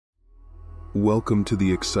Welcome to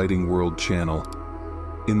the Exciting World channel.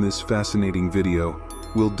 In this fascinating video,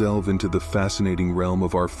 we'll delve into the fascinating realm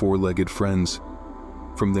of our four-legged friends.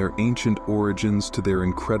 From their ancient origins to their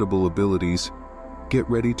incredible abilities, get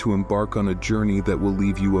ready to embark on a journey that will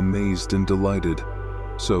leave you amazed and delighted.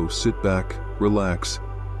 So sit back, relax,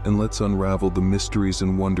 and let's unravel the mysteries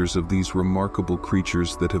and wonders of these remarkable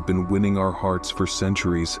creatures that have been winning our hearts for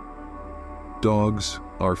centuries. Dogs,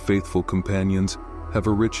 our faithful companions, have a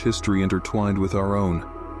rich history intertwined with our own.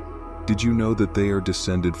 Did you know that they are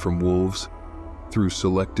descended from wolves? Through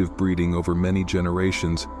selective breeding over many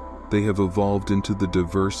generations, they have evolved into the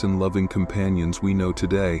diverse and loving companions we know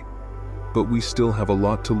today. But we still have a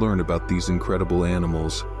lot to learn about these incredible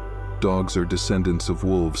animals. Dogs are descendants of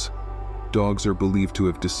wolves. Dogs are believed to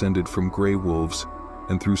have descended from gray wolves,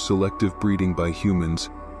 and through selective breeding by humans,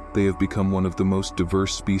 they have become one of the most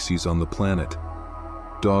diverse species on the planet.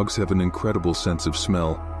 Dogs have an incredible sense of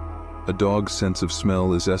smell. A dog's sense of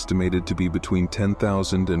smell is estimated to be between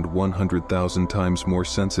 10,000 and 100,000 times more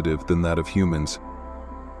sensitive than that of humans.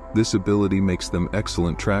 This ability makes them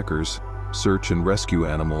excellent trackers, search and rescue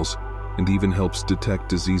animals, and even helps detect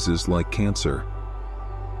diseases like cancer.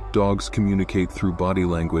 Dogs communicate through body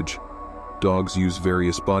language. Dogs use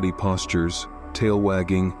various body postures, tail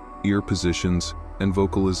wagging, ear positions, and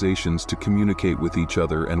vocalizations to communicate with each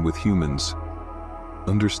other and with humans.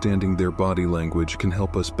 Understanding their body language can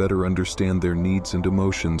help us better understand their needs and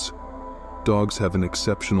emotions. Dogs have an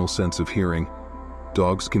exceptional sense of hearing.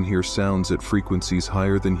 Dogs can hear sounds at frequencies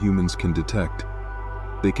higher than humans can detect.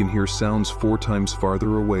 They can hear sounds 4 times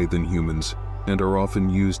farther away than humans, and are often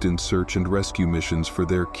used in search and rescue missions for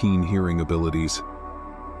their keen hearing abilities.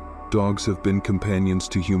 Dogs have been companions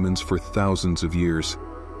to humans for thousands of years.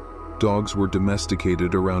 Dogs were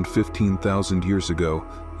domesticated around 15,000 years ago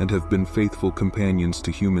and have been faithful companions to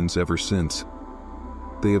humans ever since.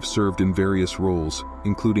 They have served in various roles,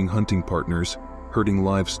 including hunting partners, herding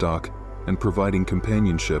livestock, and providing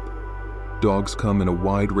companionship. Dogs come in a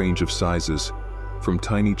wide range of sizes. From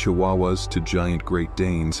tiny Chihuahuas to giant Great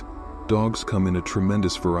Danes, dogs come in a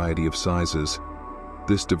tremendous variety of sizes.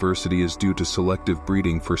 This diversity is due to selective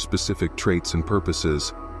breeding for specific traits and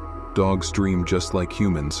purposes. Dogs dream just like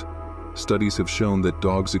humans. Studies have shown that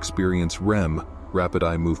dogs experience REM, rapid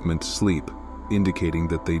eye movement sleep, indicating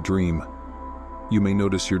that they dream. You may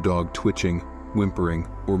notice your dog twitching, whimpering,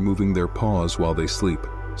 or moving their paws while they sleep,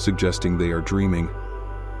 suggesting they are dreaming.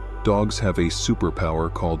 Dogs have a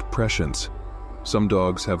superpower called prescience. Some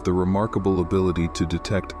dogs have the remarkable ability to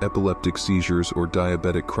detect epileptic seizures or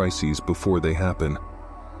diabetic crises before they happen.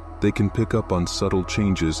 They can pick up on subtle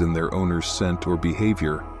changes in their owner's scent or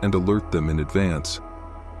behavior and alert them in advance.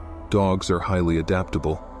 Dogs are highly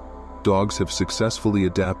adaptable. Dogs have successfully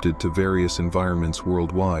adapted to various environments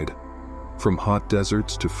worldwide. From hot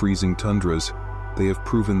deserts to freezing tundras, they have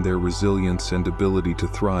proven their resilience and ability to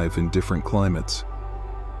thrive in different climates.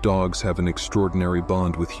 Dogs have an extraordinary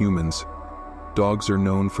bond with humans. Dogs are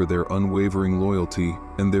known for their unwavering loyalty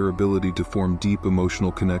and their ability to form deep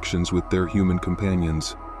emotional connections with their human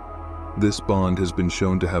companions. This bond has been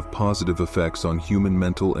shown to have positive effects on human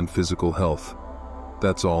mental and physical health.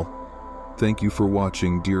 That's all. Thank you for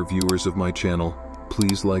watching, dear viewers of my channel.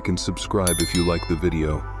 Please like and subscribe if you like the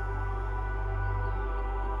video.